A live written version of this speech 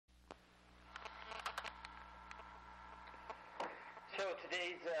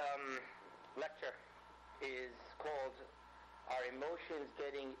Today's lecture is called Are Emotions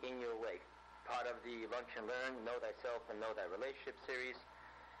Getting in Your Way? Part of the Lunch and Learn, Know Thyself and Know Thy Relationship series.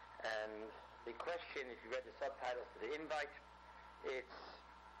 And the question, if you read the subtitles to the invite, it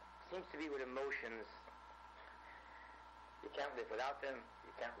seems to be with emotions. You can't live without them.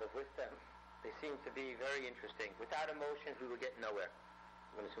 You can't live with them. They seem to be very interesting. Without emotions, we will get nowhere.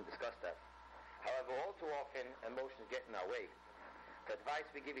 We're going to soon discuss that. However, all too often, emotions get in our way. The advice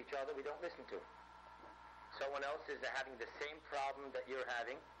we give each other, we don't listen to. Someone else is having the same problem that you're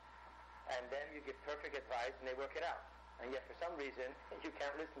having, and then you give perfect advice and they work it out. And yet, for some reason, you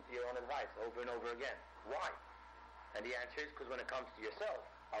can't listen to your own advice over and over again. Why? And the answer is because when it comes to yourself,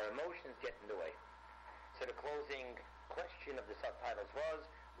 our emotions get in the way. So the closing question of the subtitles was,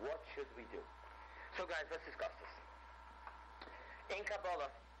 what should we do? So guys, let's discuss this. In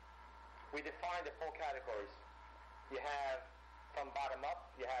Kabbalah, we define the four categories. You have, from bottom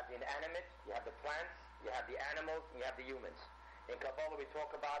up, you have the inanimate, you have the plants, you have the animals, and you have the humans. In Kabbalah, we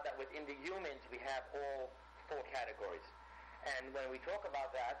talk about that within the humans, we have all four categories. And when we talk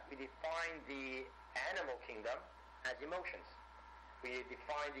about that, we define the animal kingdom as emotions. We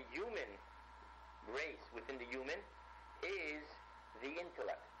define the human race within the human is the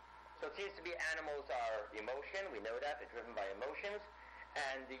intellect. So it seems to be animals are emotion, we know that, they're driven by emotions,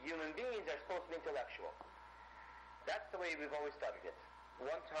 and the human beings are supposed to be intellectual. That's the way we've always studied it.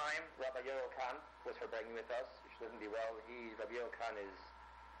 One time, Rabbi was bringing with us, which doesn't be well. Rabbi Yochanan is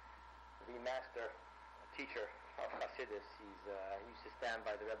the master teacher of Hasidus. He used to stand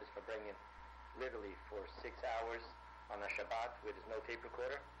by the Rebbe's bringing literally for 6 hours on a Shabbat with his no tape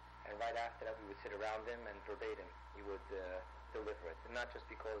recorder, and right after that we would sit around him and verbatim he would deliver it. And not just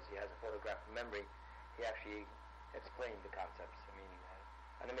because he has a photographic memory, he actually explained the concepts. I mean,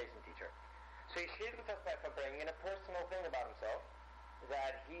 an amazing teacher. So he shared with us by bringing a personal thing about himself,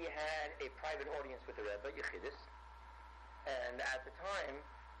 that he had a private audience with the Rebbe, Yechidus, and at the time,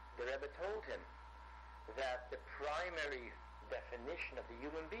 the Rebbe told him that the primary definition of the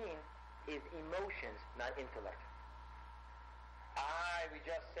human being is emotions, not intellect. We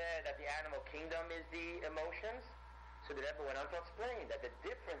just said that the animal kingdom is the emotions, so the Rebbe went on to explain that the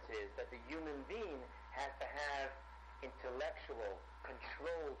difference is that the human being has to have intellectual,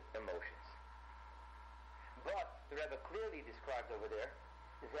 controlled emotions. But the Rebbe clearly described over there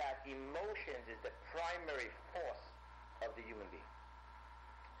that emotions is the primary force of the human being.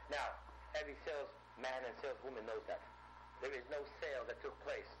 Now, every salesman and saleswoman knows that. There is no sale that took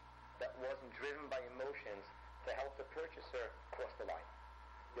place that wasn't driven by emotions to help the purchaser cross the line.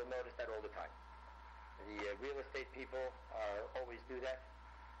 You'll notice that all the time. The real estate people always do that.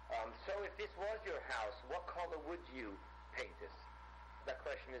 So if this was your house, what color would you paint this? That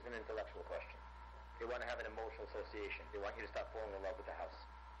question is an intellectual question. They want to have an emotional association. They want you to start falling in love with the house.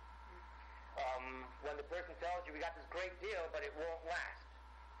 When the person tells you, we got this great deal, but it won't last,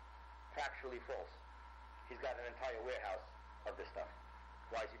 factually false. He's got an entire warehouse of this stuff.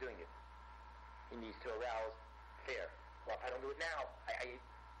 Why is he doing it? He needs to arouse fear. Well, if I don't do it now,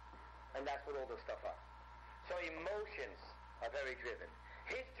 and that's what all this stuff are. So emotions are very driven.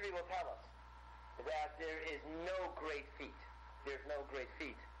 History will tell us that there is no great feat. There's no great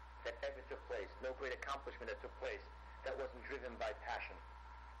feat that ever took place, no great accomplishment that took place that wasn't driven by passion.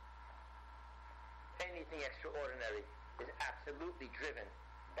 Anything extraordinary is absolutely driven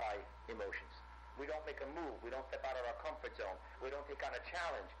by emotions. We don't make a move, we don't step out of our comfort zone, we don't take on a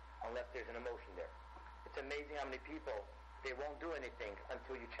challenge unless there's an emotion there. It's amazing how many people, they won't do anything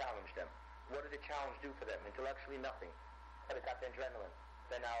until you challenge them. What did the challenge do for them? Intellectually, nothing. But it got the adrenaline.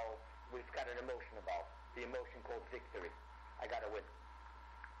 Then now we've got an emotion involved. The emotion called victory. I got to win.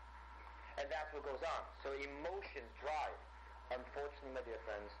 And that's what goes on. So emotions drive. Unfortunately, my dear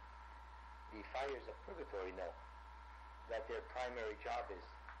friends, the fires of purgatory know that their primary job is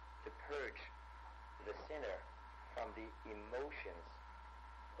to purge the sinner from the emotions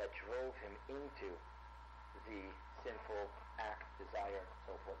that drove him into the sinful act, desire,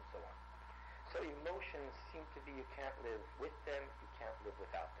 so forth and so on. So emotions seem to be, you can't live with them, you can't live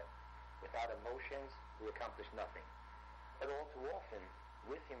without them. Without emotions, we accomplish nothing. But all too often,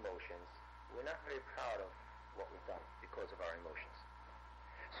 with emotions, we're not very proud of what we've done because of our emotions.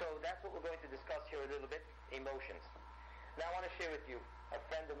 So that's what we're going to discuss here a little bit, emotions. Now I want to share with you, a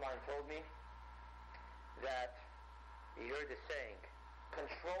friend of mine told me that he heard the saying,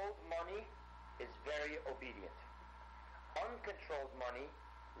 controlled money is very obedient. Uncontrolled money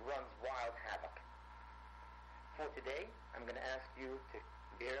runs wild havoc. For today, I'm going to ask you to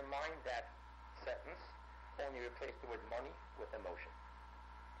bear in mind that sentence, only replace the word money with emotion.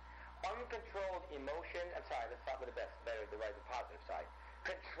 Uncontrolled emotion, let's start with the positive side.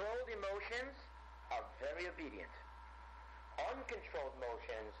 Controlled emotions are very obedient. Uncontrolled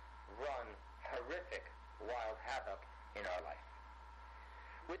emotions run horrific, wild havoc in our life.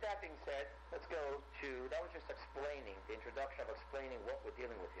 With that being said, let's go to, that was just explaining, the introduction of explaining what we're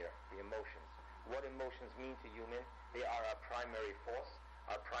dealing with here, the emotions. What emotions mean to human. They are our primary force,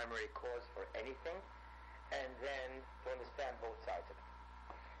 our primary cause for anything, and then to understand both sides of it.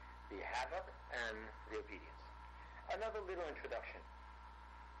 The havoc and the obedience. Another little introduction.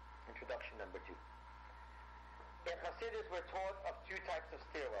 Introduction number 2. In Hasidus, we're taught of 2 types of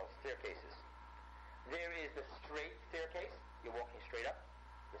staircases. There is the straight staircase, you're walking straight up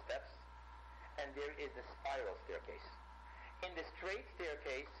the steps, and there is the spiral staircase. In the straight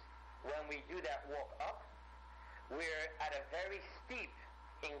staircase, when we do that walk up, we're at a very steep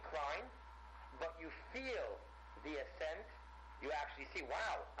incline, but you feel the ascent. You actually see,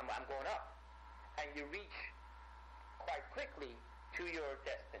 wow, I'm going up. And you reach quite quickly to your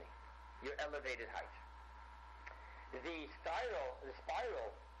destiny, your elevated height. The spiral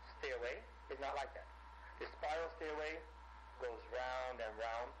stairway is not like that. The spiral stairway goes round and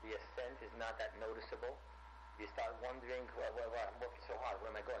round. The ascent is not that noticeable. You start wondering, well, I'm working so hard. Where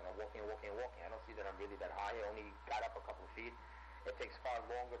am I going? I'm walking. I don't see that I'm really that high. I only got up a couple of feet. It takes far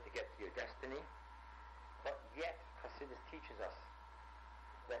longer to get to your destiny. But yet, Hasidus teaches us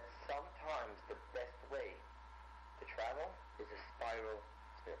that sometimes the best way to travel is a spiral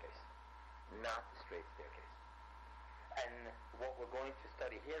staircase, not the straight staircase. And what we're going to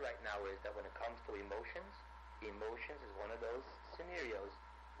study here right now is that when it comes to emotions is one of those scenarios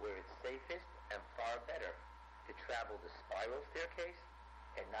where it's safest and far better to travel the spiral staircase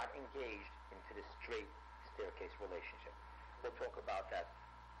and not engaged into the straight staircase relationship. We'll talk about that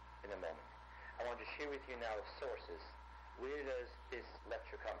in a moment. I want to share with you now sources. Where does this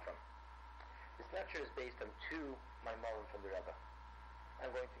lecture come from? This lecture is based on 2 Maimorim from the Rabbi.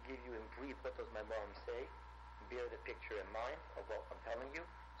 I'm going to give you in brief what those Maimorim say, bear the picture in mind of what I'm telling you,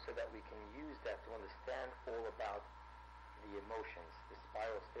 so that we can use that to understand all about the emotions, the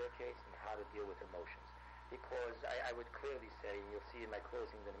spiral staircase, and how to deal with emotions. Because I would clearly say, and you'll see in my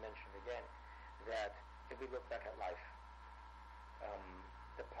closing that I mentioned again, that if we look back at life,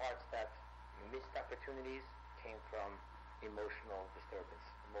 the parts that missed opportunities came from emotional disturbance,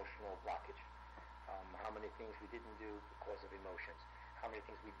 emotional blockage. How many things we didn't do because of emotions. How many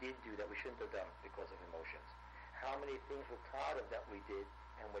things we did do that we shouldn't have done because of emotions. How many things we're proud of that we did,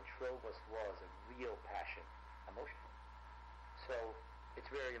 and what drove us was a real passion, emotion. So it's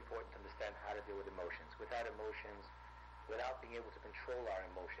very important to understand how to deal with emotions. Without emotions, without being able to control our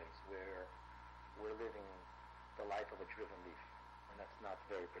emotions, we're living the life of a driven leaf. And that's not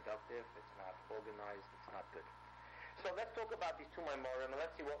very productive, it's not organized, it's not good. So let's talk about these 2 Maimorim, and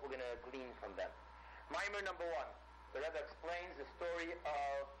let's see what we're going to glean from them. Maimor number 1. The Rebbe explains the story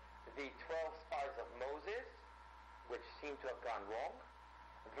of the 12 spies of Moses, which seem to have gone wrong,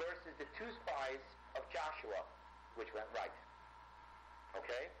 versus the 2 spies of Joshua, which went right.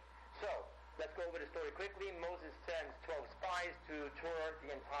 Okay? So, let's go over the story quickly. Moses sends 12 spies to tour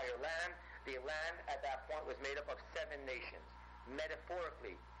the entire land. The land at that point was made up of 7 nations.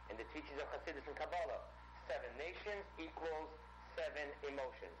 Metaphorically, in the teachings of Hasidus and Kabbalah, 7 nations equals 7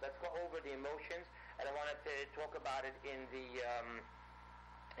 emotions. Let's go over the emotions, and I wanted to talk about it in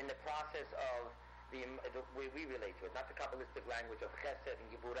the process of the way we relate to it, not the Kabbalistic language of chesed and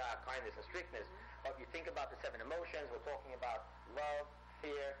gibura, kindness and strictness, but if you think about the 7 emotions, we're talking about love,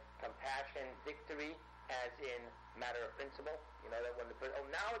 fear, compassion, victory, as in matter of principle. You know that when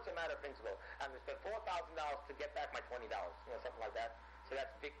now it's a matter of principle. I'm going to spend $4,000 to get back my $20, something like that. So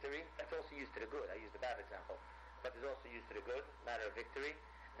that's victory. That's also used to the good. I used a bad example. But it's also used to the good, matter of victory.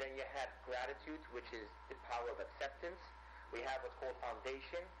 Then you have gratitude, which is the power of acceptance. We have what's called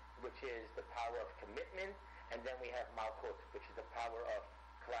foundation, which is the power of commitment. And then we have malchut, which is the power of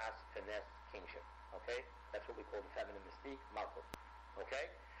class, finesse, kingship. Okay? That's what we call the feminine mystique, malchut. Okay?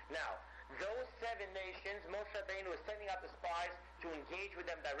 Now, those 7 nations, Moshe Rabbeinu was sending out the spies to engage with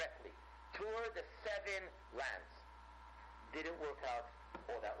them directly. Tour the 7 lands. Didn't work out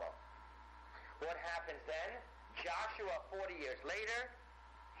all that well. What happens then? Joshua, 40 years later,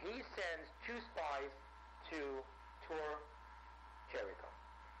 he sends 2 spies to tour Jericho.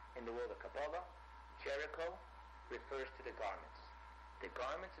 In the world of Kabbalah, Jericho refers to the garments. The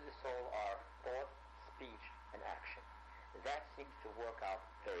garments of the soul are thought, speech, and action. That seems to work out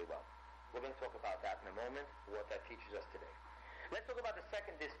very well. We're going to talk about that in a moment, what that teaches us today. Let's talk about the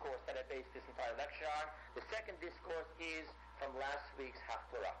second discourse that I based this entire lecture on. The second discourse is from last week's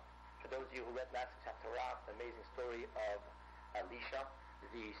Haftorah. For those of you who read last week's Haftorah, the amazing story of Elisha,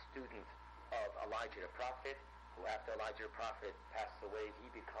 the student of Elijah the prophet, who after Elijah the prophet passes away, he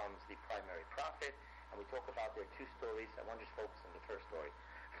becomes the primary prophet. And we talk about their two stories. I want to just focus on the first story.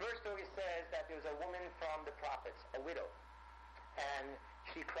 First story says that there was a woman from the prophets, a widow, and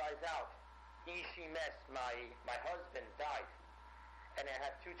she cries out, Ishi mes, my husband died, and I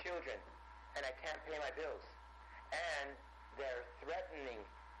have two children, and I can't pay my bills, and they're threatening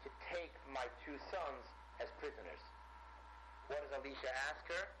to take my two sons as prisoners. What does Elisha ask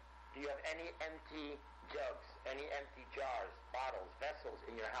her? Do you have any empty jugs, any empty jars, bottles, vessels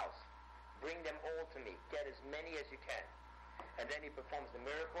in your house? Bring them all to me. Get as many as you can. And then he performs the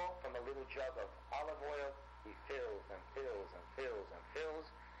miracle. From a little jug of olive oil, he fills and fills and fills and fills.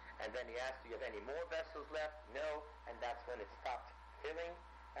 And then he asks, do you have any more vessels left? No. And that's when it stopped filling.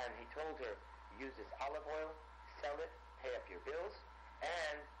 And he told her, use this olive oil, sell it, pay up your bills,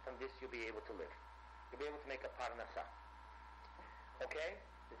 and from this you'll be able to live. You'll be able to make a parnasah. Okay?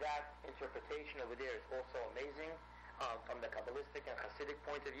 That interpretation over there is also amazing. From the Kabbalistic and Hasidic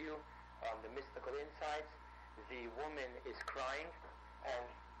point of view, the mystical insights, the woman is crying, and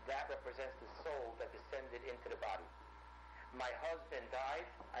that represents the soul that descended into the body. My husband died.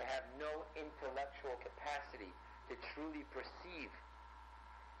 I have no intellectual capacity to truly perceive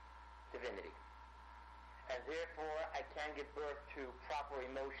divinity. And therefore, I can't give birth to proper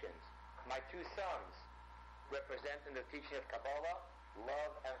emotions. My two sons represent in the teaching of Kabbalah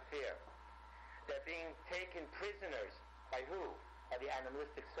love and fear. They're being taken prisoners by who? By the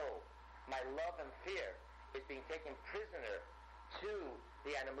animalistic soul. My love and fear is being taken prisoner to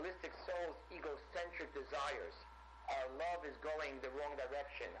the animalistic soul's egocentric desires. Our love is going the wrong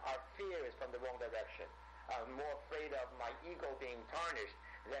direction. Our fear is from the wrong direction. I'm more afraid of my ego being tarnished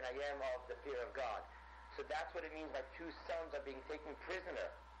than I am of the fear of God. So that's what it means my two sons are being taken prisoner.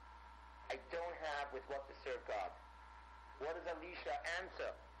 I don't have with what to serve God. What does Elisha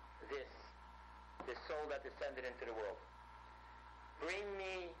answer this soul that descended into the world? Bring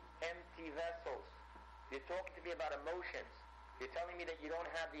me empty vessels. You're talking to me about emotions. You're telling me that you don't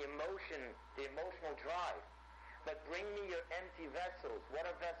have the emotion, the emotional drive. But bring me your empty vessels. What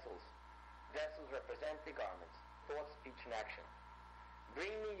are vessels? Vessels represent the garments, thought, speech, and action.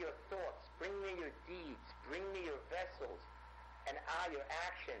 Bring me your thoughts. Bring me your deeds. Bring me your vessels and your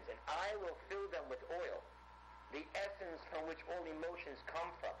actions, and I will fill them with oil, the essence from which all emotions come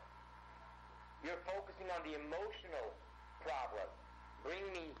from. You're focusing on the emotional problem. Bring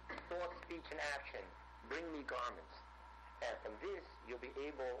me thought, speech, and action. Bring me garments. And from this, you'll be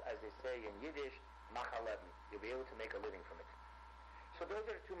able, as they say in Yiddish, machaleben. You'll be able to make a living from it. So those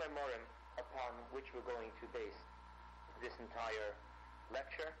are the two memorim upon which we're going to base this entire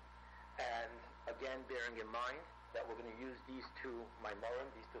lecture. And again, bearing in mind that we're going to use these two memorim,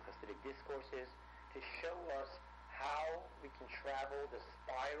 these two Hasidic discourses, to show us how we can travel the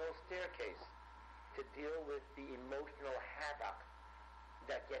spiral staircase to deal with the emotional havoc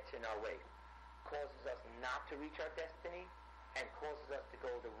that gets in our way, causes us not to reach our destiny, and causes us to go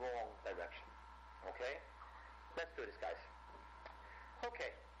the wrong direction. Okay? Let's do this, guys.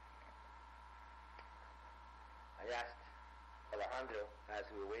 Okay. I asked Alejandro, as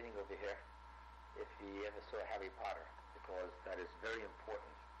we were waiting over here, if he ever saw Harry Potter, because that is very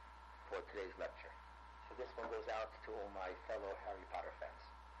important for today's lecture. So this one goes out to all my fellow Harry Potter fans.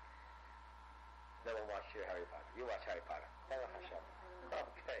 No one watched your Harry Potter. You watch Harry Potter.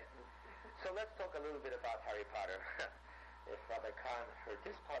 Okay. So let's talk a little bit about Harry Potter. If Rabbi Khan heard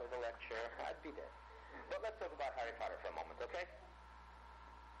this part of the lecture, I'd be dead. But let's talk about Harry Potter for a moment, okay?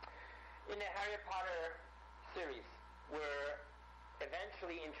 In the Harry Potter series, we're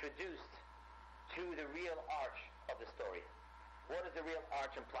eventually introduced to the real arch of the story. What is the real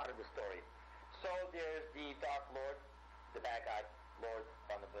arch and plot of the story? So there's the Dark Lord, the bad guy, Lord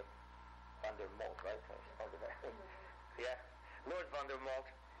Vandermolt, right? Yeah, Lord Vandermolt.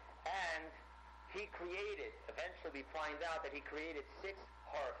 And he created, eventually we find out that he created 6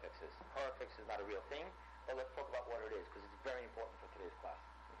 horrifixes. Horrifix is not a real thing, but let's talk about what it is, because it's very important for today's class.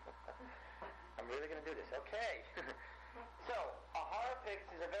 I'm really going to do this. Okay. So, a horrifix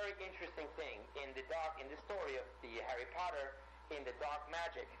is a very interesting thing in the story of the Harry Potter, in the dark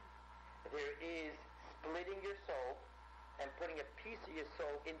magic. There is splitting your soul and putting a piece of your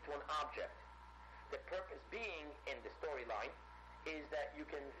soul into an object. The purpose being, in the storyline, is that you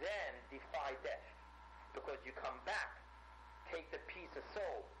can then defy death, because you come back, take the piece of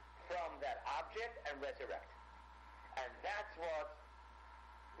soul from that object and resurrect. And that's what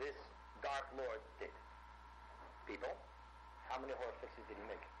this Dark Lord did. People, how many horrifixes did he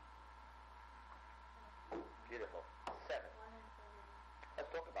make? Beautiful. 7.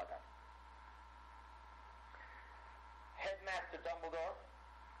 Let's talk about that. Headmaster Dumbledore,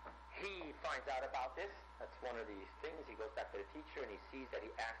 he finds out about this. That's one of these things. He goes back to the teacher and he sees that he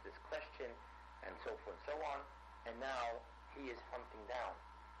asked this question and so forth and so on. And now he is hunting down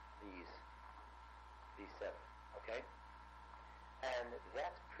these seven. Okay? And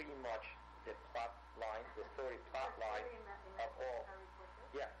that's pretty much the plot line, the story plot line of all.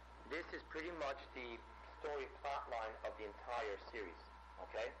 Yeah, this is pretty much the story plot line of the entire series.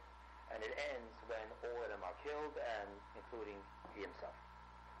 Okay? And it ends when all of them are killed, and including he himself.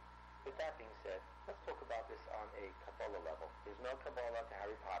 With that being said, let's talk about this on a Kabbalah level. There's no Kabbalah to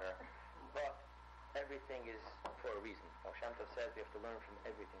Harry Potter, but everything is for a reason. Baal Shem Tov says we have to learn from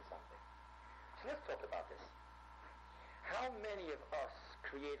everything something. So let's talk about this. How many of us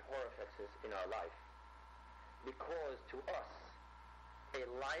create horifexes in our life because to us, a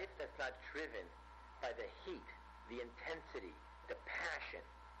life that's not driven by the heat, the intensity, the passion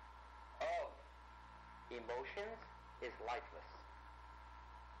of emotions is lifeless.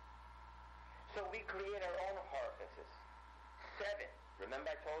 So we create our own horifexes. 7.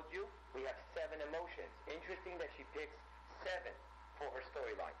 Remember I told you we have 7 emotions. Interesting that she picks 7 for her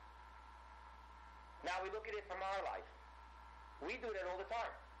storyline. Now we look at it from our life. We do that all the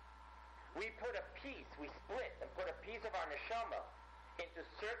time. We put a piece, we split and put a piece of our neshama into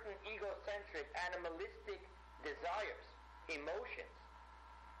certain egocentric, animalistic desires, emotions,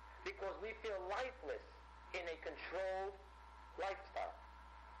 because we feel lifeless in a controlled lifestyle.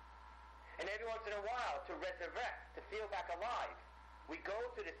 And every once in a while, to resurrect, to feel back alive, we go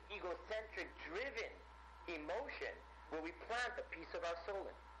to this egocentric, driven emotion where we plant a piece of our soul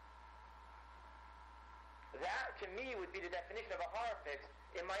in. That, to me, would be the definition of a horifex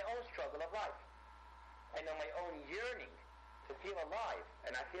in my own struggle of life. I know my own yearning to feel alive,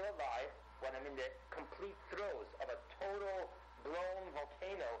 and I feel alive when I'm in the complete throes of a total blown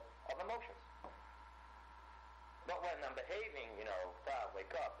volcano of emotions. But when I'm behaving,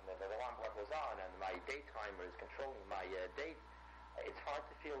 wake up, and the alarm clock goes on, and my day timer is controlling my date, it's hard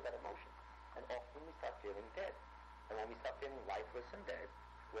to feel that emotion. And often we start feeling dead. And when we start feeling lifeless and dead,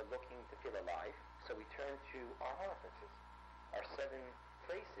 we're looking to feel alive, so we turn to our horifexes, our 7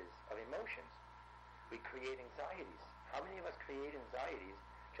 places of emotions. We create anxieties. How many of us create anxieties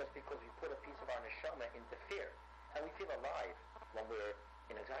just because we put a piece of our neshama into fear? And we feel alive when we're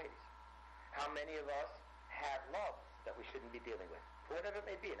in anxieties. How many of us have loves that we shouldn't be dealing with? For whatever it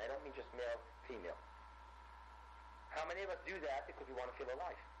may be, and I don't mean just male, female. How many of us do that because we want to feel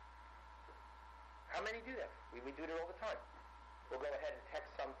alive? How many do that? We do that all the time. We'll go ahead and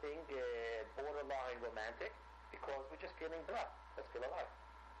text something borderline romantic because we're just feeling blah. Let's feel alive.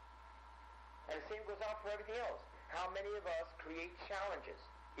 And the same goes on for everything else. How many of us create challenges,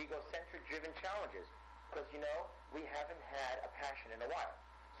 egocentric driven challenges, because we haven't had a passion in a while.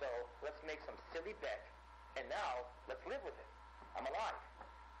 So let's make some silly bet, and now let's live with it. I'm alive.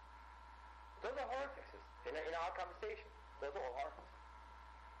 Those are horifexes in our conversation. Those are all horifexes.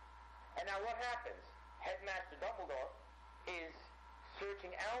 And now what happens? Headmaster Dumbledore is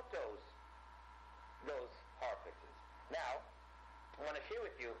searching out those horifexes. Now, I want to share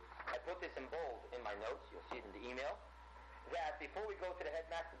with you, I put this in bold in my notes, you'll see it in the email, that before we go to the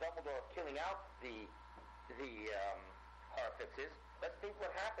Headmaster Dumbledore killing out the horifexes, let's think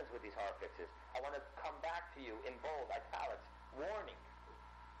what happens with these horifexes. I want to come back to you in bold, italics, warning.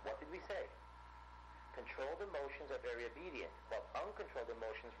 What did we say? Controlled emotions are very obedient, while uncontrolled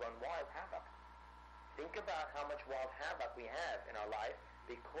emotions run wild havoc. Think about how much wild havoc we have in our life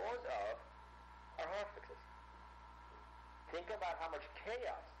because of our horifexes. Think about how much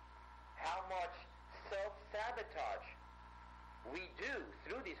chaos, how much self-sabotage we do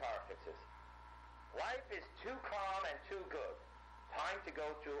through these horifexes. Life is too calm and too good. Time to go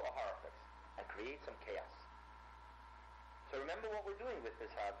to a horifex and create some chaos. So remember what we're doing with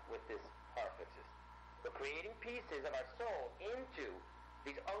these horifexes. We're creating pieces of our soul into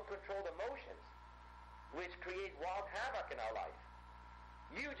these uncontrolled emotions, which create wild havoc in our life.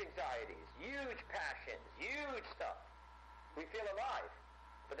 Huge anxieties, huge passions, huge stuff. We feel alive,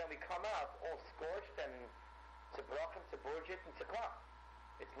 but then we come out all scorched and tzibrochen, tziburjit, and tziklah.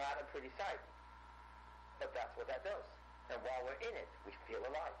 It's not a pretty sight, but that's what that does. And while we're in it, we feel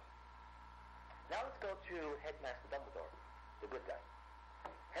alive. Now let's go to Headmaster Dumbledore, the good guy.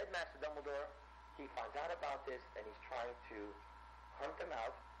 Headmaster Dumbledore, he finds out about this, and he's trying to hunt them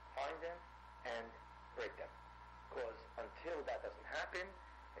out, find them, and break them. Because until that doesn't happen,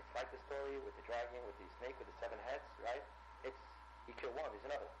 it's like the story with the dragon, with the snake, with the 7 heads, right? You kill one, there's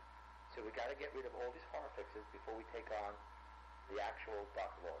another one. So we got to get rid of all these horifexes before we take on the actual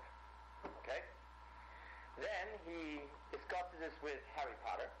Dark Lord. Okay? Then he discusses this with Harry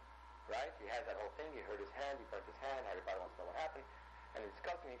Potter, right? He has that whole thing. He hurt his hand. He burnt his hand. Harry Potter wants to know what happened. And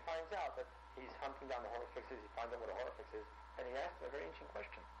discussing, he finds out that he's hunting down the horifixes, he finds out what a horifix is, and he asks a very ancient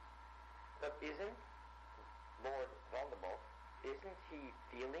question. But isn't Lord Voldemort, isn't he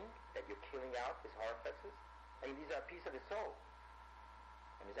feeling that you're killing out his horifixes? I mean, these are a piece of his soul.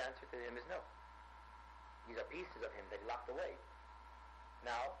 And his answer to him is no. These are pieces of him that he locked away.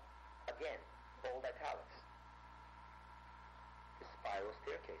 Now, again, bold italics. The spiral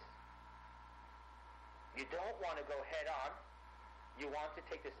staircase. You don't want to go head on. You want to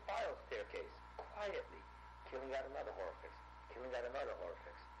take the spiral staircase quietly, killing out another horifix, killing out another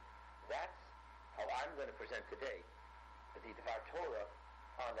horifix. That's how I'm going to present today the Dvar Torah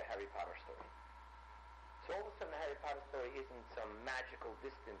on the Harry Potter story. So all of a sudden the Harry Potter story isn't some magical,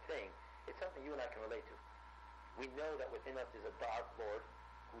 distant thing. It's something you and I can relate to. We know that within us is a dark lord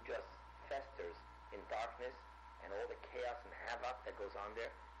who just festers in darkness and all the chaos and havoc that goes on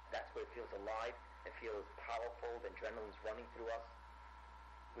there. That's where it feels alive. It feels powerful. The adrenaline's running through us.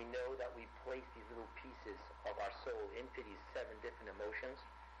 We know that we place these little pieces of our soul into these 7 different emotions.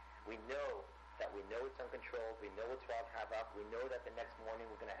 We know that it's uncontrolled. We know it's wild havoc. We know that the next morning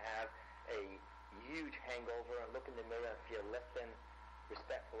we're going to have a huge hangover and look in the mirror and feel less than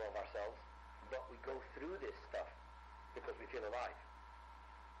respectful of ourselves. But we go through this stuff because we feel alive.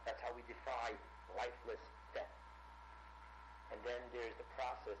 That's how we defy lifeless death. And then there's the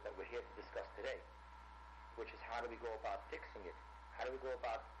process that we're here to discuss today, which is how do we go about fixing it? How do we go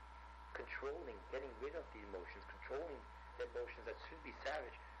about controlling, getting rid of the emotions, controlling the emotions that should be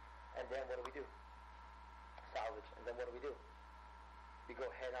savage? And then what do? Salvage. And then what do? We go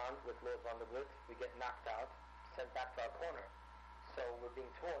head on with Lord Vanderbilt. We get knocked out, sent back to our corner. So we're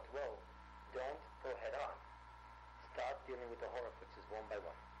being taught, well, don't go head on. Start dealing with the horifixes one by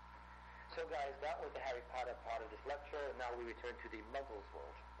one. So guys, that was the Harry Potter part of this lecture, and now we return to the Muggles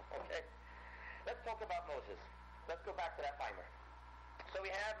world. Okay? Let's talk about Moses. Let's go back to that timer. So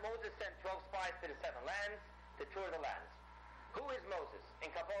we have Moses sent 12 spies to the 7 lands to tour the lands. Who is Moses?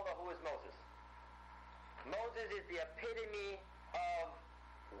 In Kabbalah, who is Moses? Moses is the epitome of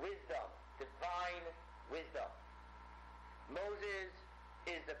wisdom, divine wisdom. Moses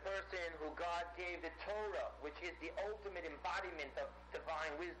is the person who God gave the Torah, which is the ultimate embodiment of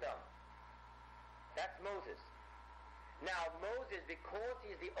divine wisdom. That's Moses. Now Moses, because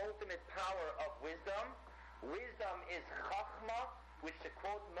he is the ultimate power of wisdom, wisdom is chachma, which to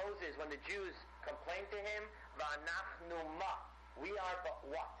quote Moses when the Jews complained to him, v'anachnu ma, we are but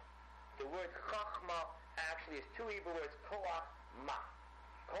what? The word chachma actually is 2 Hebrew words, koach ma.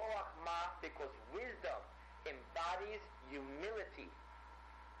 Koach ma, because wisdom embodies humility.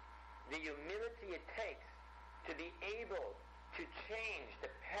 The humility it takes to be able to change the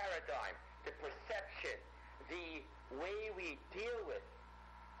paradigm, the perception, the way we deal with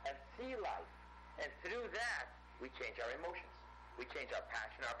and see life. And through that, we change our emotions. We change our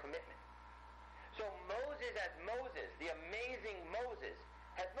passion, our commitment. So Moses, as Moses, the amazing Moses,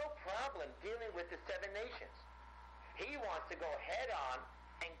 has no problem dealing with the 7 nations. He wants to go head on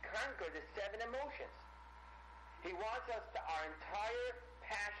and conquer the 7 emotions. He wants us to, our entire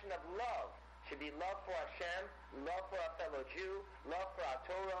passion of love should be love for Hashem, love for our fellow Jew, love for our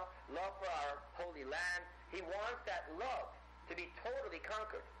Torah, love for our holy land. He wants that love to be totally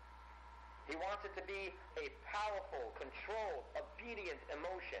conquered. He wants it to be a powerful, controlled, obedient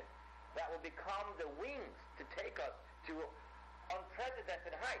emotion that will become the wings to take us to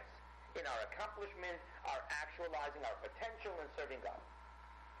unprecedented heights in our accomplishment, our actualizing our potential in serving God.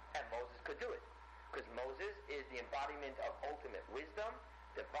 And Moses could do it, because Moses is the embodiment of ultimate wisdom,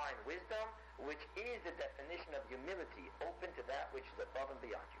 divine wisdom, which is the definition of humility, open to that which is above and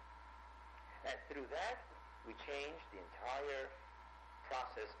beyond you. And through that, we change the entire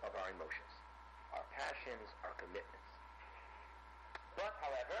process of our emotions, our passions, our commitments. But,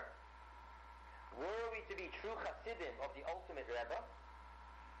 however, were we to be true Hasidim of the ultimate Rebbe,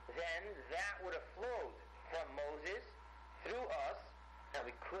 then that would have flowed from Moses through us, and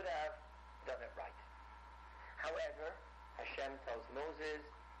we could have done it right. However, Hashem tells Moses,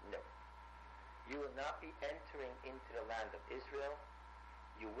 no. You will not be entering into the land of Israel.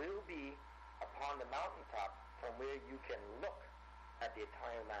 You will be upon the mountaintop from where you can look at the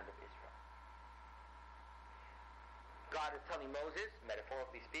entire land of Israel. God is telling Moses,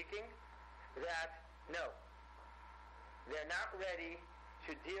 metaphorically speaking, that no, they're not ready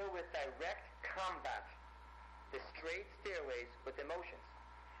to deal with direct combat, the straight stairways with emotions.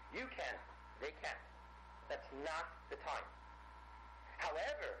 You can, they can't. That's not the time.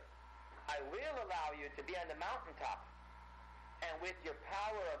 However, I will allow you to be on the mountaintop and with your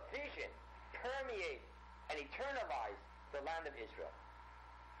power of vision permeate and eternalize the land of Israel.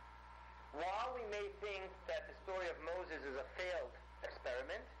 While we may think that the story of Moses is a failed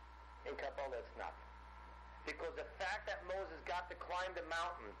experiment. In Kabbalah it's not. Because the fact that Moses got to climb the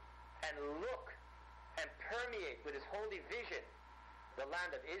mountain and look and permeate with his holy vision the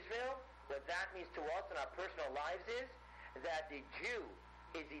land of Israel, what that means to us in our personal lives is that the Jew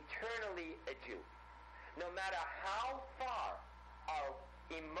is eternally a Jew. No matter how far our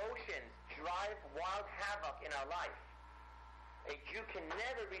emotions drive wild havoc in our life, a Jew can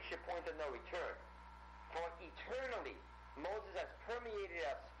never reach a point of no return. For eternally, Moses has permeated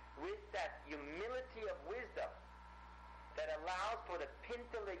us with that humility of wisdom that allows for the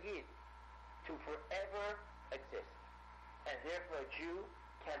Pintel Yid to forever exist. And therefore a Jew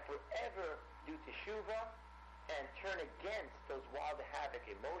can forever do teshuvah and turn against those wild havoc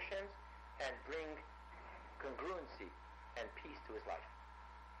emotions and bring congruency and peace to his life.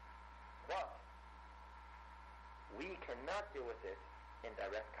 But we cannot deal with it in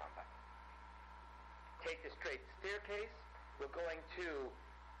direct combat. Take the straight staircase. We're going to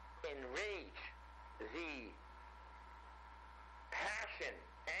enrage the passion,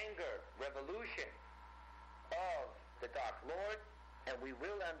 anger, revolution of the Dark Lord, and we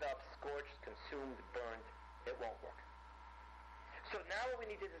will end up scorched, consumed, burned. It won't work. So now what we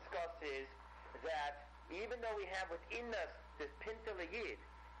need to discuss is that even though we have within us this Pintel Yid,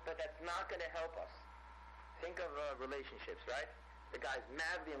 but that's not going to help us. Think of relationships, right? The guy's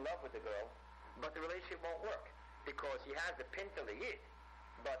madly in love with the girl, but the relationship won't work because he has the Pintel Yid.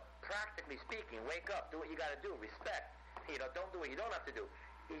 But practically speaking, wake up, do what you got to do, respect. Don't do what you don't have to do.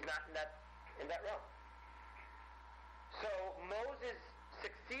 He's not in that realm. So Moses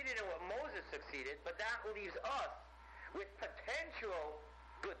succeeded in what Moses succeeded, but that leaves us with potential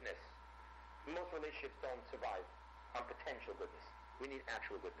goodness. Most relationships don't survive on potential goodness. We need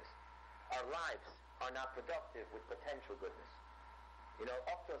actual goodness. Our lives are not productive with potential goodness.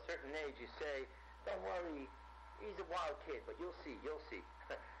 Up to a certain age you say, don't worry, he's a wild kid, but you'll see.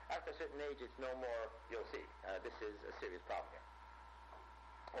 After a certain age it's no more you'll see. This is a serious problem here.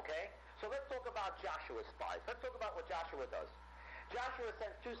 Okay? So let's talk about Joshua's spies. Let's talk about what Joshua does. Joshua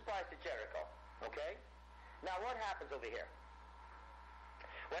sends 2 spies to Jericho. Okay? Now what happens over here?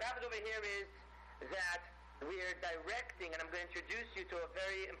 What happens over here is that we're directing, and I'm going to introduce you to a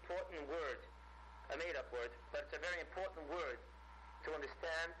very important word, a made-up word, but it's a very important word to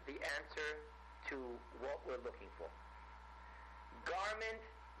understand the answer to what we're looking for. Garment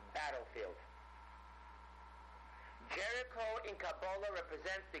battlefield. Jericho in Kabbalah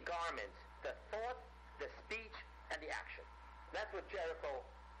represents the garments, the thought, the speech, and the action. That's what Jericho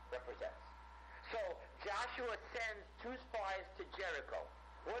represents. So Joshua sends 2 spies to Jericho.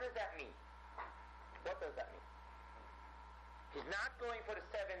 What does that mean? What does that mean? He's not going for the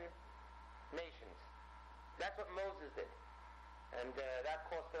 7 nations. That's what Moses did. And that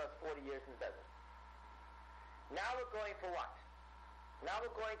cost us 40 years in the desert. Now we're going for what? Now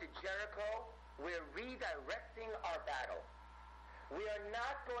we're going to Jericho. We're redirecting our battle. We are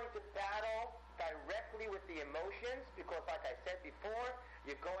not going to battle directly with the emotions because, like I said before,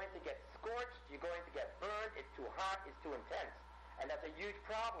 you're going to get scorched, you're going to get burned, it's too hot, it's too intense. And that's a huge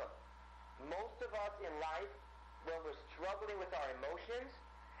problem. Most of us in life, when we're struggling with our emotions,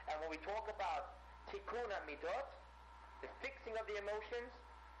 and when we talk about tikkun midot, the fixing of the emotions,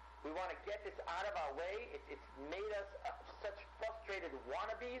 we want to get this out of our way. It's made us such frustrated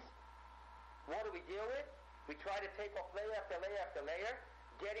wannabes. What do we deal with? We try to take off layer after layer after layer,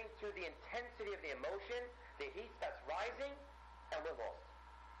 getting to the intensity of the emotion, the heat starts rising, and we're lost.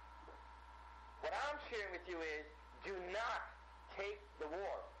 What I'm sharing with you is, do not take the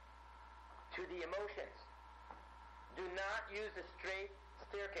war to the emotions. Do not use a straight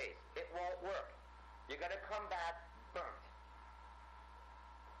staircase. It won't work. You're going to come back burnt.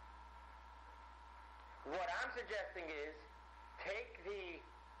 What I'm suggesting is, take the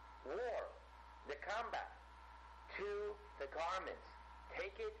war, the combat, to the garments.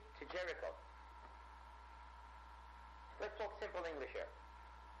 Take it to Jericho. Let's talk simple English here.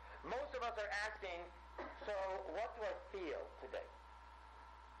 Most of us are asking, so what do I feel today?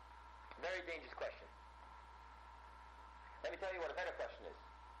 Very dangerous question. Let me tell you what a better question is.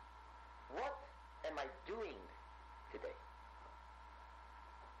 What am I doing today?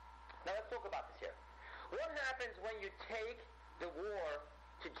 Now let's talk about this here. What happens when you take the war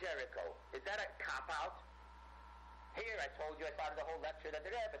to Jericho? Is that a cop-out? Here I told you, I started the whole lecture that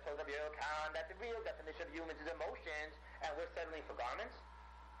the Rebbe told Rabbi Khan that the real definition of humans is emotions, and we're settling for garments.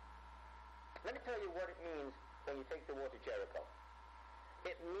 Let me tell you what it means when you take the war to Jericho.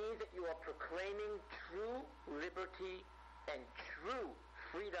 It means that you are proclaiming true liberty and true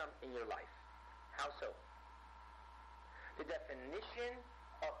freedom in your life. How so? The definition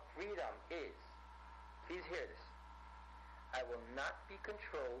of freedom is, please hear this, I will not be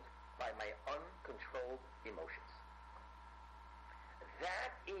controlled by my uncontrolled emotions.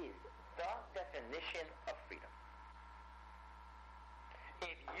 That is the definition of freedom.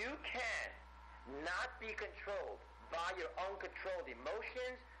 If you can not be controlled by your uncontrolled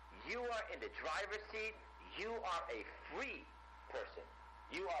emotions, you are in the driver's seat. You are a free person.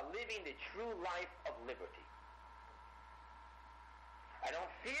 You are living the true life of liberty. I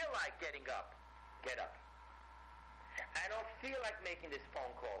don't feel like getting up. Get up. I don't feel like making this phone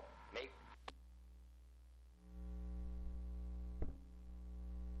call. Make.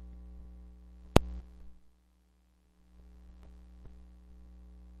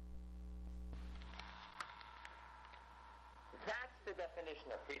 That's the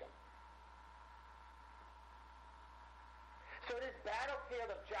definition of freedom. So this battlefield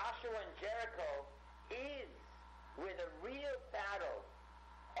of Joshua and Jericho is where the real battle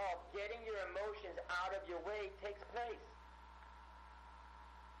of getting your emotions out of your way takes place.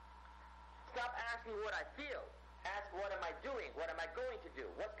 Stop asking what I feel. Ask what am I doing? What am I going to do?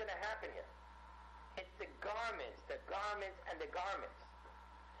 What's going to happen here? It's the garments, and the garments.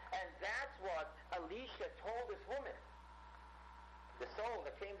 And that's what Elisha told this woman. The soul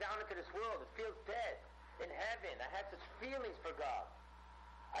that came down into this world, it feels dead. In heaven, I had such feelings for God.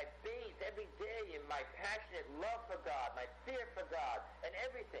 I bathe every day in my passionate love for God, my fear for God, and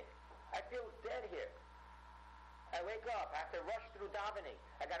everything. I feel dead here. I wake up, I have to rush through davening.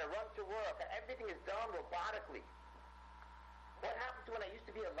 I got to run to work, and everything is done robotically. What happened to when I used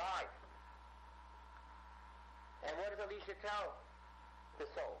to be alive? And what does Elisha tell the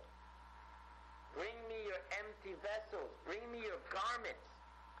soul? Bring me your empty vessels. Bring me your garments.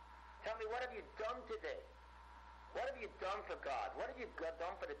 Tell me, what have you done today? What have you done for God? What have you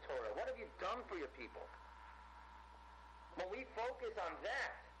done for the Torah? What have you done for your people? When we focus on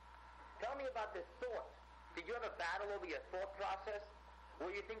that, tell me about this thought. Did you have a battle over your thought process?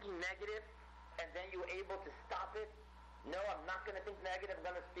 Were you thinking negative and then you were able to stop it? No, I'm not going to think negative. I'm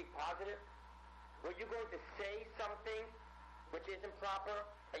going to speak positive. Were you going to say something which isn't proper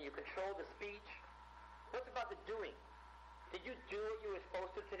and you control the speech? What's about the doing? Did you do what you were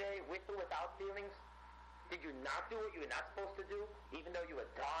supposed to today with or without feelings? Did you not do what you were not supposed to do, even though you were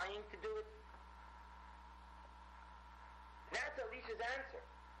dying to do it? That's Elisha's answer.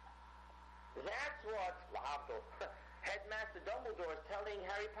 That's what Headmaster Dumbledore is telling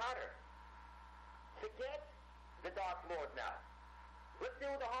Harry Potter. Forget the Dark Lord now. Let's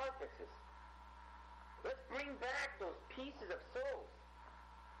deal with the Horcruxes. Let's bring back those pieces of souls.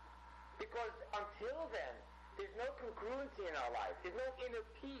 Because until then, there's no congruency in our life. There's no inner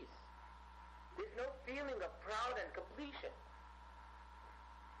peace. There's no feeling of proud and completion.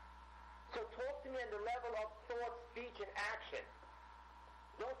 So talk to me on the level of thought, speech, and action.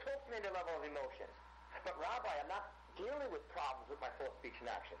 Don't talk to me on the level of emotions. But Rabbi, I'm not dealing with problems with my thought, speech, and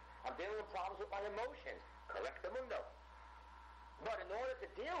action. I'm dealing with problems with my emotions. Correct the mundo. But in order to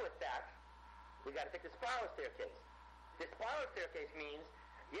deal with that, we got to take the spiral staircase. The spiral staircase means,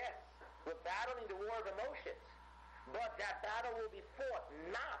 yes, we're battling the war of emotions, but that battle will be fought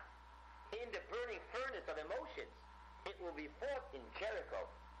not in the burning furnace of emotions. It will be fought in Jericho.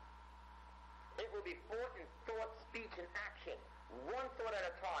 It will be fought in thought, speech, and action. One thought at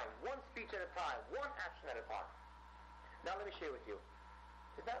a time, one speech at a time, one action at a time. Now let me share with you.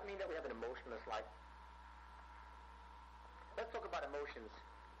 Does that mean that we have an emotionless life? Let's talk about emotions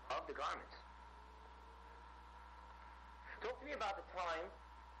of the garments. Talk to me about the time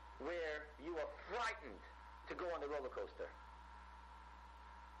where you were frightened to go on the roller coaster.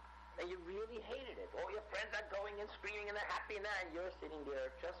 And you really hated it. All your friends are going and screaming and they're happy and that, and you're sitting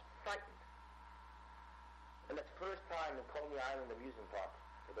there just frightened. And that's the first time in Coney Island amusement park,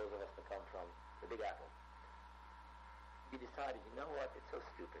 for those of us that come from the Big Apple. You decided, you know what, it's so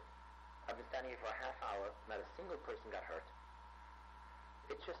stupid. I've been standing here for a half hour, not a single person got hurt.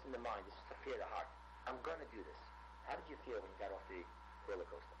 It's just in the mind, it's just a fear of the heart. I'm going to do this. How did you feel when you got off the roller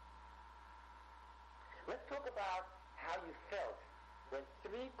coaster? Let's talk about how you felt when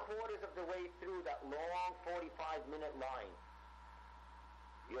 3/4 of the way through that long 45-minute line,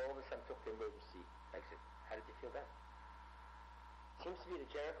 you all of a sudden took the emergency exit. How did you feel then? Seems to me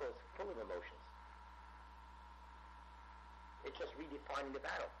that Jericho is full of emotions. It's just redefining the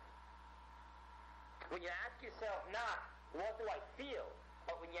battle. When you ask yourself not, what do I feel?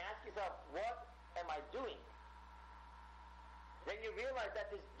 But when you ask yourself, what am I doing? Then you realize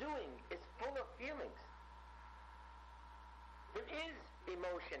that this doing is full of feelings. There is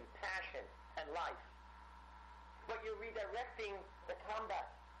emotion, passion, and life. But you're redirecting the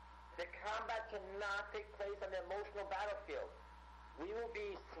combat. The combat cannot take place on the emotional battlefield. We will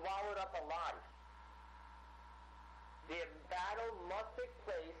be swallowed up alive. The battle must take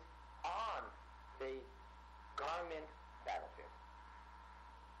place on the garment battlefield.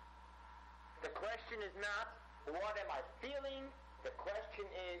 The question is not, what am I feeling? The question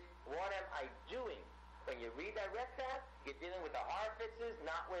is, what am I doing? When you redirect that, you're dealing with the Harfitzes,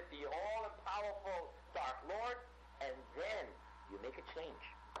 not with the all-powerful Dark Lord, and then you make a change.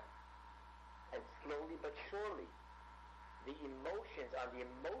 And slowly but surely, the emotions on the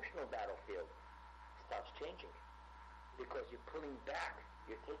emotional battlefield starts changing. Because you're pulling back,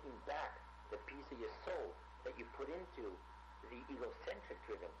 you're taking back the piece of your soul that you put into the egocentric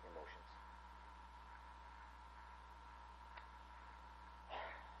driven emotions.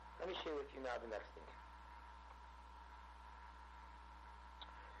 Let me share with you now the next thing.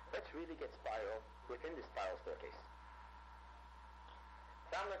 Let's really get spiral within the spiral staircase.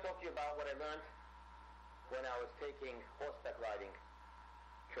 So I'm going to talk to you about what I learned when I was taking horseback riding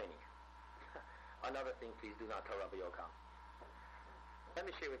training. Another thing, please do not tell Rabbi Yocham. Let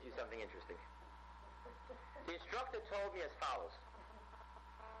me share with you something interesting. The instructor told me as follows.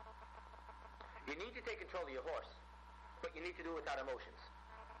 You need to take control of your horse, but you need to do it without emotions.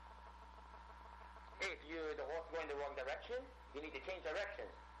 If the horse is going the wrong direction, you need to change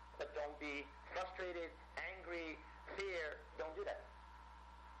directions. But don't be frustrated, angry, fear. Don't do that.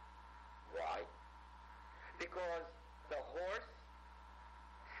 Why? Because the horse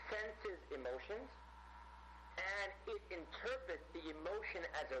senses emotions and it interprets the emotion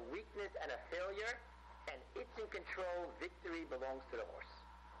as a weakness and a failure, and it's in control. Victory belongs to the horse.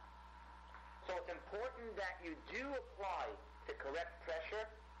 So it's important that you do apply the correct pressure.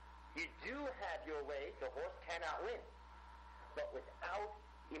 You do have your way. The horse cannot win. But without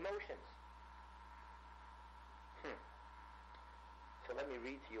emotions. So let me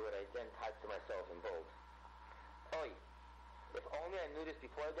read to you what I then typed to myself in bold. Oy, if only I knew this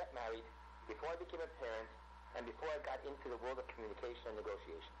before I got married, before I became a parent, and before I got into the world of communication and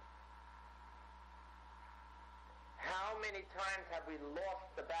negotiation. How many times have we lost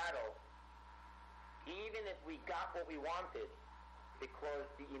the battle, even if we got what we wanted, because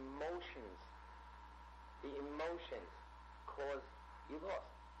the emotions caused you lost.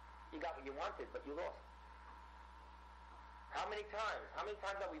 You got what you wanted, but you lost. How many times are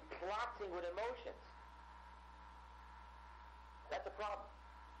we plotting with emotions? That's a problem.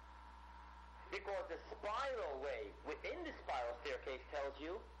 Because the spiral way within the spiral staircase tells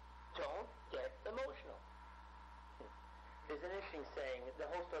you, don't get emotional. There's an interesting saying. The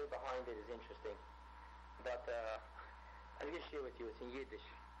whole story behind it is interesting. But I'm going to share with you. It's in Yiddish.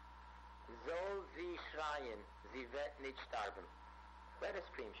 Soll sie schreien, sie wird nicht sterben. Let her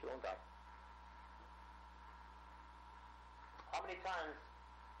scream, she won't die. How many times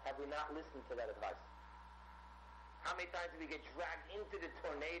have we not listened to that advice? How many times do we get dragged into the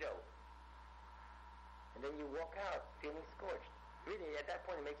tornado and then you walk out feeling scorched? Really, at that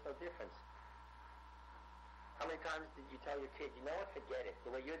point it makes no difference. How many times did you tell your kid, you know what, forget it.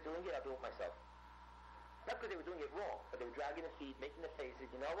 The way you're doing it, I'll do it myself. Not because they were doing it wrong, but they were dragging their feet, making their faces.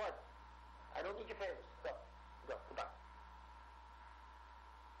 You know what? I don't need your favors. Go back.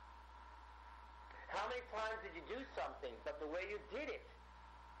 How many times did you do something, but the way you did it,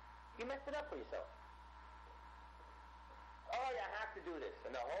 you messed it up for yourself? Oh, yeah, I have to do this.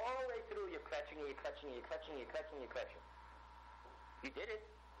 And the whole way through, you're clutching. You did it.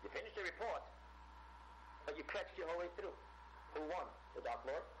 You finished the report. But you clutched your whole way through. Who won? The Dark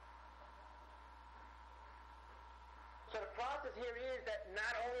Lord? So the process here is that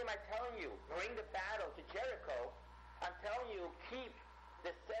not only am I telling you, bring the battle to Jericho, I'm telling you, keep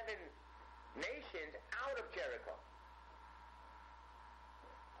the 7 nations out of Jericho.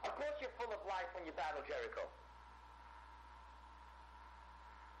 Of course you're full of life when you battle Jericho.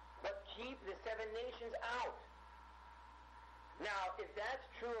 But keep the 7 nations out. Now, if that's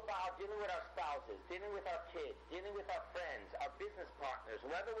true about dealing with our spouses, dealing with our kids, dealing with our friends, our business partners,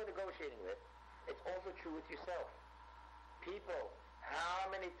 whoever we're negotiating with, it's also true with yourself. People, how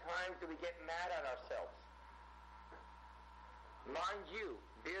many times do we get mad at ourselves? Mind you,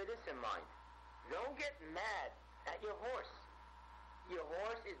 bear this in mind. Don't get mad at your horse. Your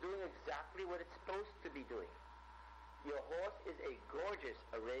horse is doing exactly what it's supposed to be doing. Your horse is a gorgeous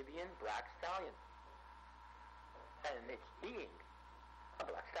Arabian black stallion. And it's being a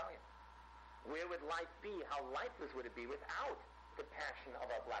black stallion. Where would life be? How lifeless would it be without the passion of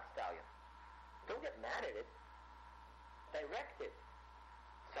our black stallion? Don't get mad at it. Direct it.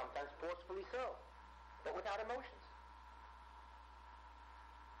 Sometimes forcefully so. But without emotions.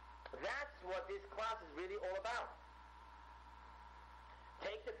 That's what this class is really all about.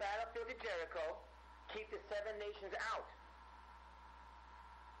 Take the battlefield to Jericho. Keep the 7 nations out.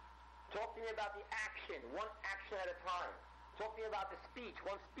 Talk to me about the action, one action at a time. Talk to me about the speech,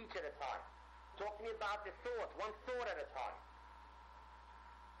 one speech at a time. Talk to me about the thought, one thought at a time.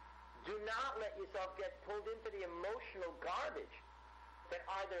 Do not let yourself get pulled into the emotional garbage that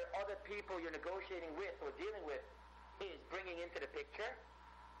either other people you're negotiating with or dealing with is bringing into the picture,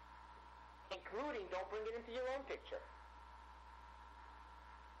 including don't bring it into your own picture.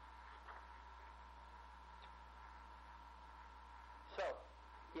 So,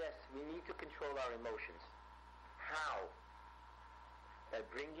 yes, we need to control our emotions. How? By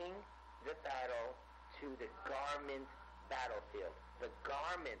bringing the battle to the garment battlefield. The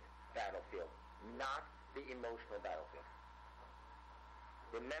garment battlefield, not the emotional battlefield.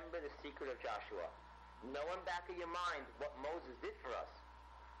 Remember the secret of Joshua. Know in back of your mind what Moses did for us,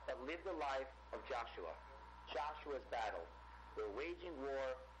 but live the life of Joshua. Joshua's battle. We're waging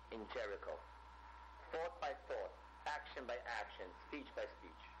war in Jericho. Thought by thought, action by action, speech by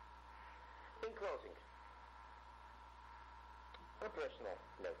speech. In closing, on a personal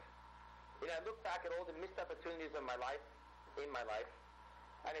note, I look back at all the missed opportunities of my life, in my life,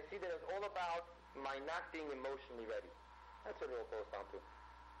 and I see that it's all about my not being emotionally ready. That's what it all boils down to.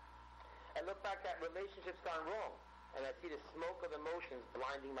 I look back at relationships gone wrong, and I see the smoke of emotions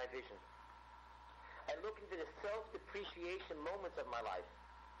blinding my vision. I look into the self-depreciation moments of my life,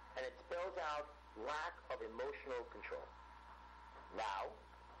 and it spells out lack of emotional control. Now,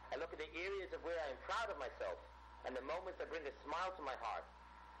 I look at the areas of where I am proud of myself, and the moments that bring a smile to my heart,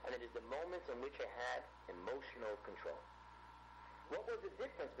 and it is the moments in which I had emotional control. What was the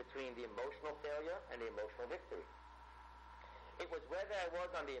difference between the emotional failure and the emotional victory? It was whether I was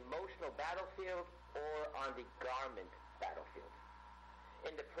on the emotional battlefield or on the garment battlefield.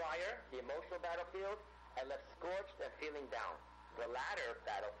 In the prior, the emotional battlefield, I left scorched and feeling down. The latter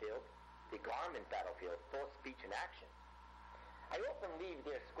battlefield, the garment battlefield, thought, speech, and action. I often leave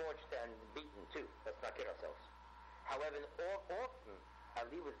there scorched and beaten too. Let's not kid ourselves. However, often I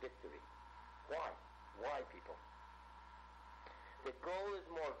leave with victory. Why? Why, people? The goal is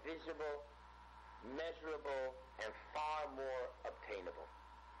more visible, measurable, and far more obtainable.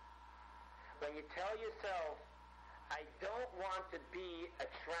 When you tell yourself, I don't want to be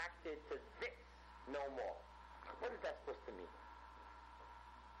attracted to this no more, what is that supposed to mean?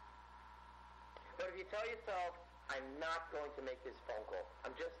 But if you tell yourself, I'm not going to make this phone call,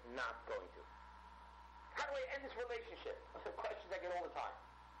 I'm just not going to. How do I end this relationship? Those are questions I get all the time.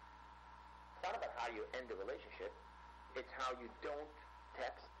 It's not about how you end the relationship. It's how you don't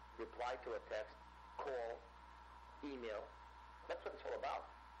text, reply to a text, call, email. That's what it's all about.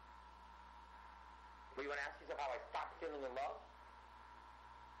 Well, you want to ask yourself how I stopped feeling in love?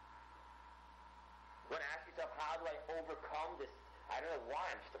 You want to ask yourself, how do I overcome this? I don't know why.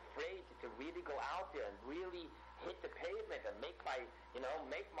 I'm just afraid to really go out there and really hit the pavement and make my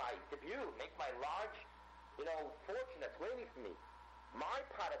debut, make my large, fortune that's waiting for me. My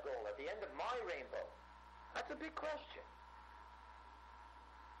pot of gold at the end of my rainbow. That's a big question.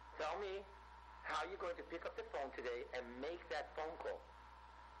 Tell me how you're going to pick up the phone today and make that phone call.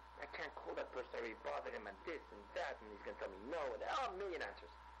 I can't call that person. I already bothered him and this and that, and he's going to tell me no, and a million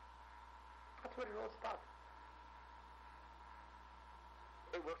answers. That's what it all about.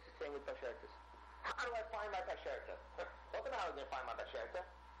 It works the same with Bashertas. How do I find my Basherta? Don't know how I'm going to find my Basherta.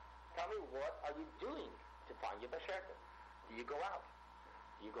 Tell me, what are you doing to find your Basherta? Do you go out?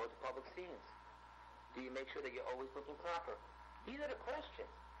 Do you go to public scenes? Do you make sure that you're always looking proper? These are the questions.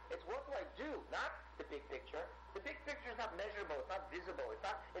 It's what do I do, not the big picture. The big picture is not measurable. It's not visible. It's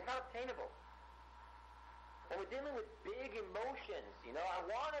not obtainable. When we're dealing with big emotions, I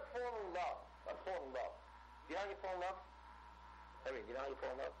want to fall in love. I fall in love. Do you know how you fall in love? Do you know how you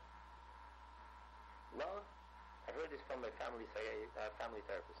fall in love? Love? I heard this from my family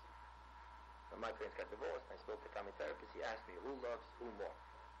therapist. When my parents got divorced, I spoke to a family therapist. He asked me, who loves who more?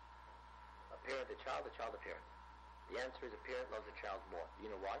 A parent, a child a parent. The answer is a parent loves a child more. Do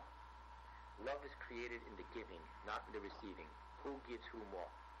you know why? Love is created in the giving, not in the receiving. Who gives who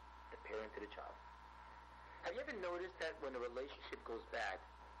more? The parent to the child. Have you ever noticed that when a relationship goes bad,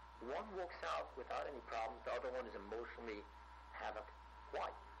 one walks out without any problems, the other one is emotionally havoc?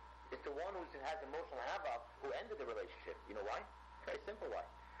 Why? It's the one who has emotional havoc who ended the relationship. You know why? Very simple why.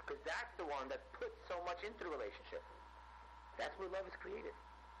 Because that's the one that puts so much into the relationship. That's where love is created.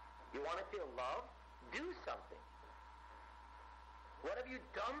 You want to feel love? Do something. What have you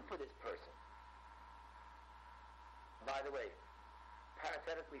done for this person? By the way,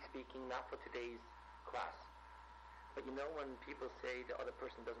 parenthetically speaking, not for today's class, but when people say the other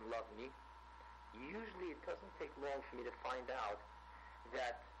person doesn't love me, usually it doesn't take long for me to find out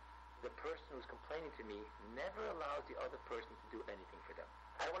that the person who's complaining to me never allows the other person to do anything for them.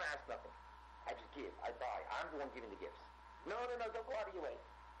 I don't want to ask nothing. I just give. I buy. I'm the one giving the gifts. No, don't go out of your way.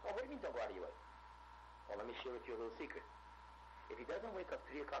 Well, what do you mean don't go out of your way? Well, let me share with you a little secret. If he doesn't wake up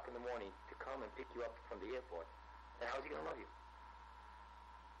 3 o'clock in the morning to come and pick you up from the airport, then how's he going to love you?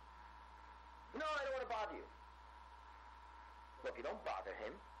 No, I don't want to bother you. Well, if you don't bother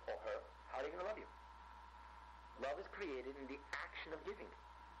him or her, how are they going to love you? Love is created in the action of giving.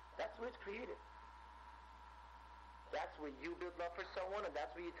 That's where it's created. That's where you build love for someone, and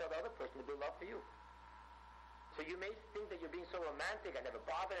that's where you tell the other person to build love for you. So you may think that you're being so romantic, I never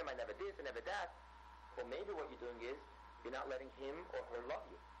bother him, I never this, I never that. Well, maybe what you're doing is you're not letting him or her love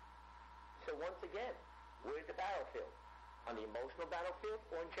you. So once again, where's the battlefield? On the emotional battlefield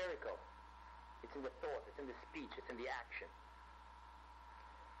or in Jericho? It's in the thought, it's in the speech, it's in the action.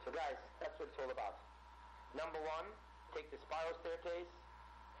 So guys, that's what it's all about. Number 1, take the spiral staircase.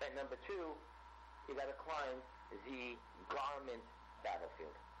 And number 2, you got to climb the garment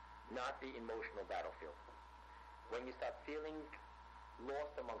battlefield, not the emotional battlefield. When you start feeling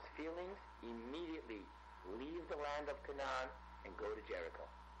lost amongst feelings, immediately leave the land of Canaan and go to Jericho.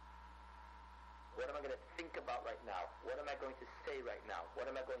 What am I going to think about right now? What am I going to say right now? What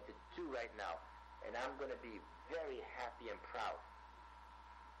am I going to do right now? And I'm going to be very happy and proud.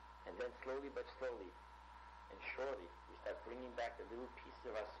 And then slowly but slowly and surely we start bringing back the little pieces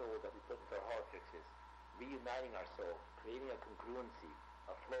of our soul that we put into our heart fixes, reuniting our soul, creating a congruency,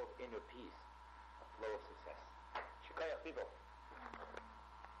 a flow of inner peace, a flow of success. Shikaya, people.